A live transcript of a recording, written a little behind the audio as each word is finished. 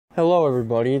Hello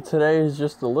everybody, today is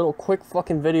just a little quick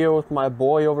fucking video with my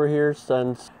boy over here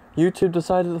since YouTube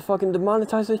decided to fucking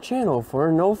demonetize his channel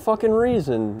for no fucking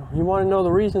reason. You want to know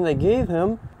the reason they gave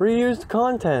him? Reused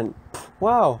content.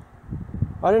 Wow.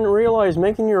 I didn't realize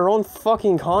making your own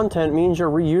fucking content means you're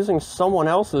reusing someone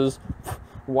else's.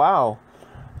 Wow.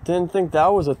 Didn't think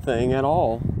that was a thing at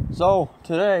all. So,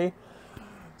 today,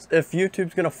 if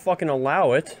YouTube's gonna fucking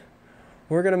allow it,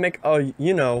 we're gonna make a,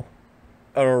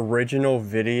 an original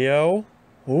video.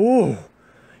 Ooh,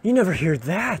 you never hear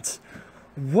that.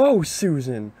 Whoa,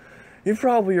 Susan. You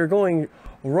probably are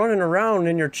running around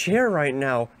in your chair right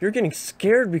now. You're getting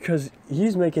scared because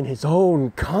he's making his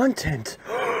own content.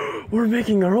 We're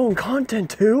making our own content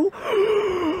too?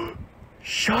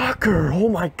 Shocker. Oh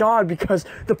my god, because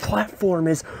the platform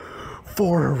is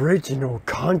for original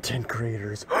content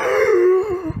creators.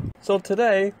 So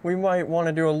today, we might want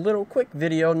to do a little quick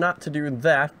video, not to do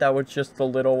that. That was just a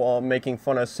little making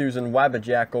fun of Susan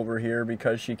Wabbajack over here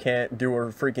because she can't do her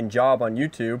freaking job on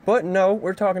YouTube. But no,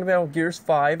 we're talking about Gears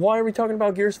 5. Why are we talking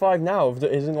about Gears 5 now?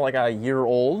 Isn't it like a year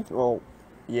old? Well,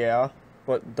 yeah,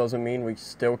 but doesn't mean we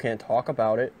still can't talk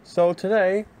about it. So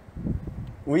today,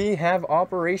 we have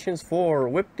operations for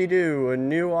Whip-de-Doo, a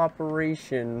new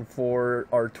operation for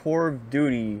our tour of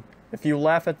duty. If you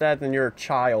laugh at that, then you're a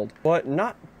child. But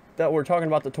not that we're talking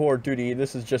about the tour of duty.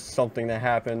 This is just something that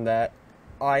happened that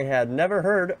I had never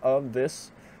heard of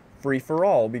this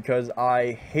free-for-all because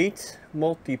I hate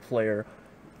multiplayer,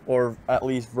 or at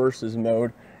least versus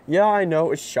mode. Yeah, I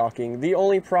know, it's shocking. The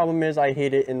only problem is I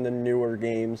hate it in the newer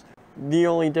games. The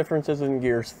only difference is in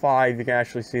Gears 5, you can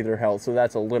actually see their health, so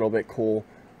that's a little bit cool.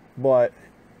 But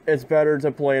it's better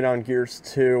to play it on Gears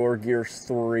 2 or Gears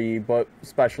 3, but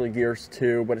especially Gears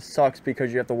 2. But it sucks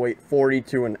because you have to wait 40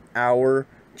 to an hour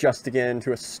just to get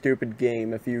into a stupid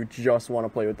game if you just want to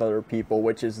play with other people,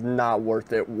 which is not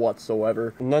worth it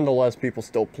whatsoever. Nonetheless, people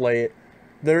still play it.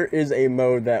 There is a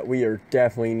mode that we are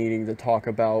definitely needing to talk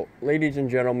about. Ladies and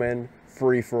gentlemen,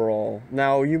 free-for-all.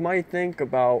 Now, you might think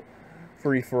about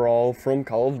free-for-all from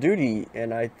Call of Duty,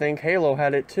 and I think Halo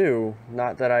had it too.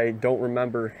 Not that I don't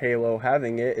remember Halo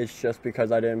having it, it's just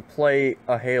because I didn't play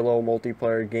a Halo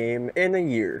multiplayer game in a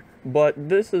year. But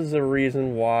this is the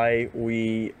reason why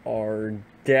we are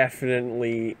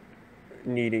definitely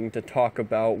needing to talk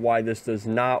about why this does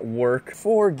not work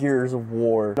for Gears of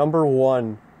War. Number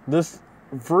one, this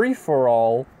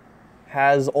free-for-all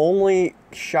has only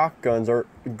shotguns, or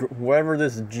whatever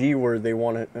this G word they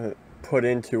want to put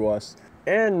into us.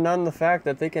 And none the fact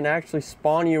that they can actually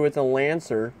spawn you with a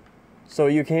Lancer, so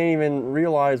you can't even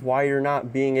realize why you're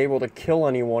not being able to kill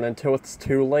anyone until it's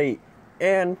too late.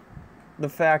 And the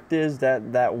fact is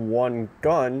that that one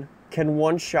gun can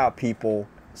one-shot people.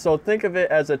 So think of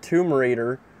it as a Tomb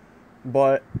Raider,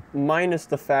 but minus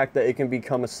the fact that it can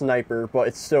become a sniper, but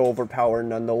it's still overpowered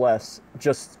nonetheless.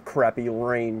 Just crappy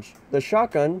range. The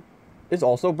shotgun is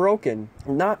also broken.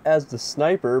 Not as the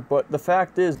sniper, but the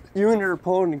fact is, you and your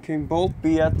opponent can both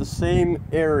be at the same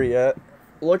area,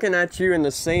 looking at you in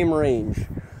the same range.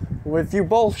 If you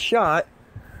both shot,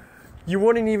 you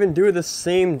wouldn't even do the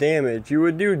same damage. You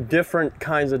would do different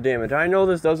kinds of damage. I know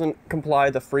this doesn't comply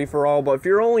to free-for-all, but if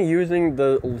you're only using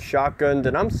the shotgun,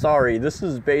 then I'm sorry, this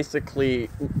is basically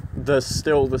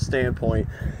still the standpoint.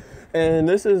 And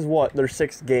this is what, their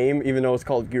 6th game, even though it's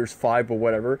called Gears 5, but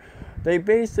whatever. They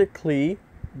basically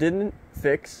didn't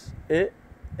fix it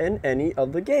in any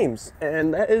of the games.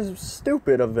 And that is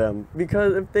stupid of them.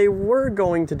 Because if they were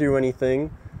going to do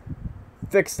anything,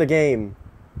 fix the game.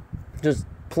 Just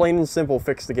plain and simple,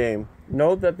 fix the game.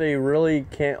 Note that they really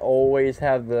can't always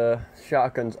have the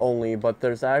shotguns only, but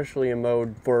there's actually a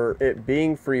mode for it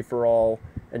being free-for-all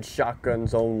and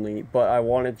shotguns only. But I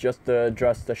wanted just to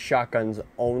address the shotguns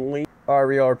only.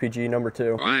 TheREALRPG number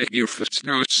 2. I give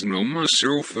starts no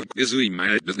myself because we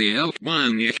made the help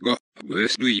man go.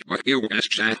 This week I go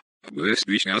chat. This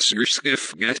week I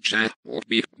skiff get chat. Or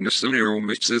be the scenario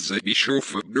mixes that be show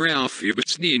for graph if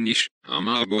it's niche. I'm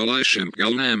a abolition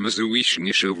galam as a wish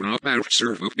niche over up our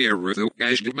server bear with a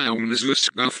cash the mountain as a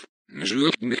scuff.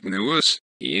 Nzult nick knows.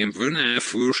 Ian van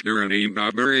Afluster and a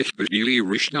barbarech but really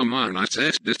rich na man I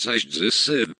test the size this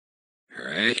said.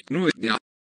 Right, no it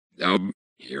dub.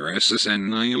 Hier is het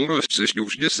en je lust is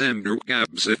dus december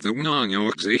cabs at the one you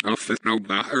exit off at no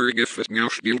bahar if it now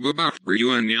still be back for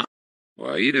you and ya.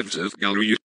 Why it is it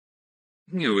gallery.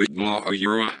 You would law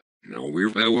your no we're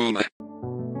well.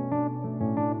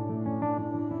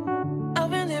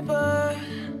 I've been there, but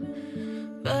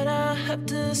I have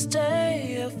to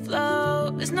stay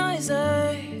afloat. It's not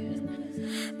easy.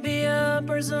 Be a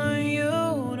person you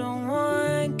don't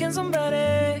want. Can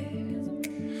somebody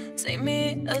Make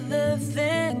me other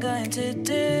thing going to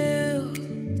do.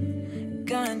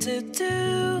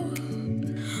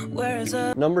 Where's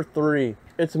up? Number 3,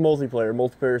 it's multiplayer.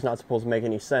 Multiplayer is not supposed to make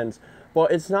any sense,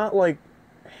 but it's not like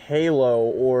Halo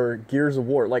or Gears of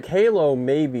War. Like Halo,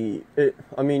 maybe.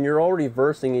 I mean, you're already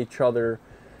versing each other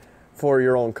for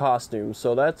your own costumes,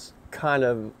 so that's kind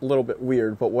of a little bit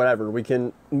weird, but whatever. We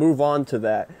can move on to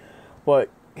that. But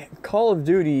Call of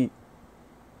Duty,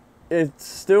 it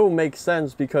still makes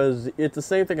sense because it's the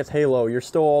same thing as Halo. You're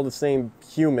still all the same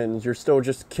humans. You're still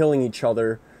just killing each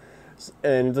other,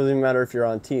 and it doesn't matter if you're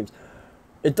on teams.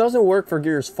 It doesn't work for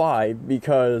Gears 5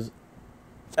 because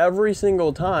every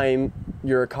single time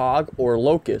you're a cog or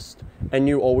locust, and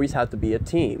you always have to be a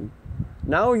team.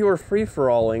 Now you're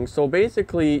free-for-alling, so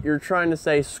basically you're trying to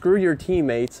say, screw your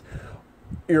teammates,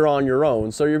 you're on your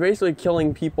own. So you're basically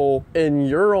killing people in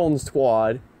your own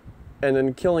squad, and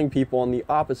then killing people on the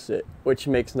opposite, which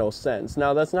makes no sense.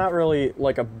 Now that's not really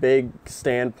like a big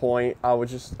standpoint. I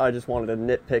just wanted to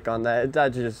nitpick on that.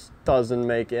 That just doesn't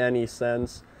make any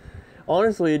sense.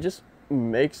 Honestly, it just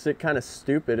makes it kind of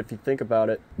stupid if you think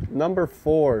about it. Number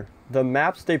 4, the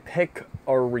maps they pick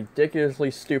are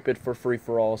ridiculously stupid for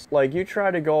free-for-alls. Like, you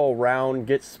try to go around,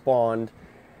 get spawned,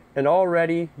 and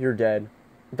already you're dead.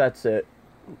 That's it.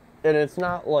 And it's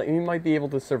not like, you might be able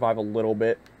to survive a little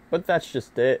bit, but that's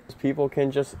just it. People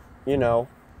can just, you know,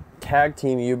 tag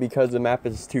team you because the map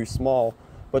is too small.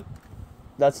 But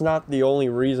that's not the only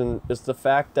reason. It's the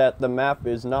fact that the map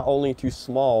is not only too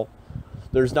small,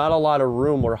 there's not a lot of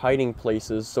room or hiding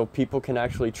places so people can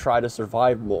actually try to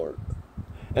survive more.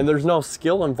 And there's no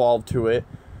skill involved to it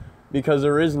because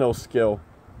there is no skill.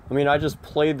 I mean, I just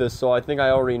played this, so I think I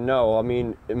already know. I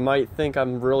mean, it might think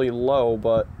I'm really low,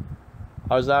 but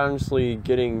I was honestly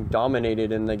getting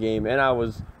dominated in the game, and I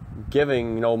was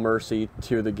giving no mercy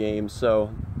to the game,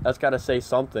 so that's got to say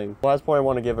something. Last point I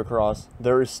want to give across,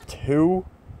 there's too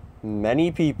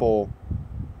many people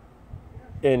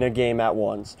in a game at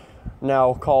once.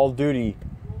 Now, Call of Duty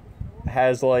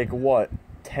has like, what,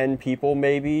 10 people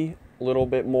maybe? A little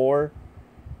bit more.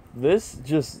 This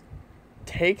just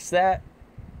takes that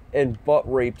and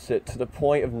butt rapes it to the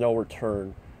point of no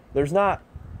return. There's not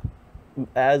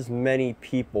as many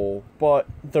people, but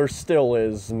there still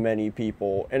is many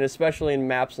people, and especially in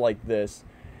maps like this,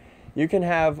 you can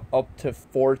have up to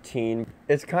 14.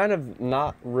 It's kind of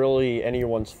not really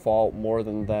anyone's fault more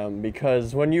than them,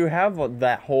 because when you have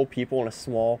that whole people in a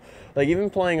small, like even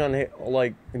playing on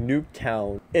like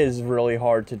Nuketown is really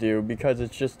hard to do because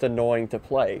it's just annoying to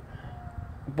play.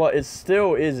 But it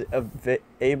still is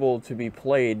able to be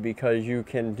played because you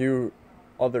can do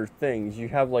other things. You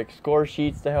have like score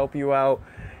sheets to help you out.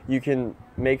 You can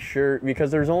make sure,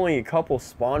 because there's only a couple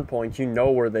spawn points, you know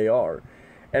where they are.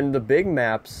 And the big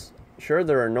maps, sure,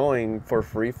 they're annoying for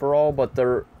free-for-all, but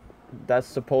that's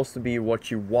supposed to be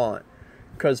what you want.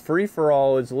 Because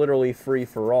free-for-all is literally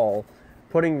free-for-all.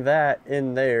 Putting that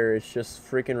in there is just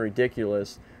freaking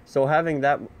ridiculous. So having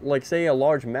that, like say a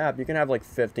large map, you can have like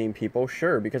 15 people,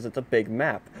 sure, because it's a big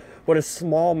map. But a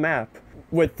small map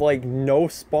with like no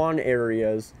spawn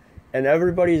areas and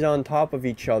everybody's on top of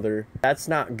each other, that's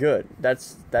not good.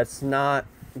 That's not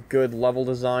good level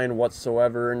design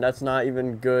whatsoever, and that's not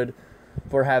even good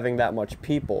for having that much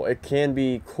people. It can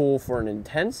be cool for an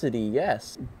intensity,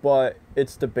 yes, but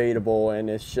it's debatable and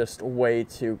it's just way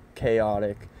too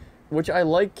chaotic. Which I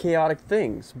like chaotic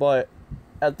things, but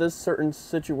at this certain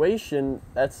situation,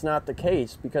 that's not the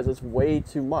case because it's way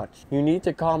too much. You need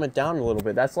to calm it down a little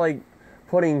bit. That's like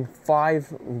putting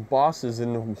 5 bosses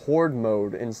in horde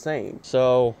mode. Insane.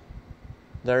 So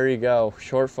there you go,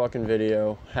 short fucking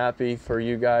video. Happy for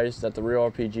you guys that the Real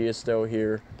RPG is still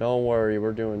here. Don't worry,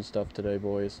 we're doing stuff today,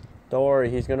 boys. Don't worry,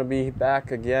 he's gonna be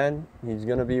back again. He's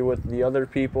gonna be with the other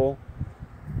people.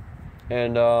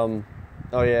 And oh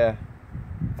yeah,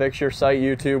 fix your site,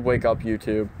 YouTube. Wake up,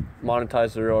 YouTube.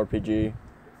 Monetize the Real RPG.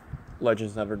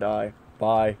 Legends never die.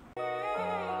 Bye.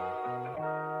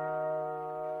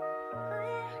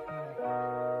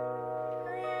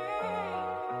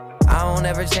 I won't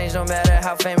ever change no matter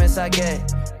how famous I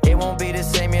get. It won't be the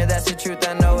same, yeah, that's the truth,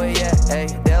 I know it, yeah. Hey,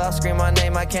 they'll all scream my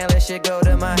name, I can't let shit go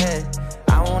to my head.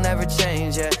 I won't ever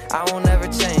change, yeah, I won't ever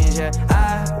change, yeah.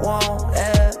 I won't ever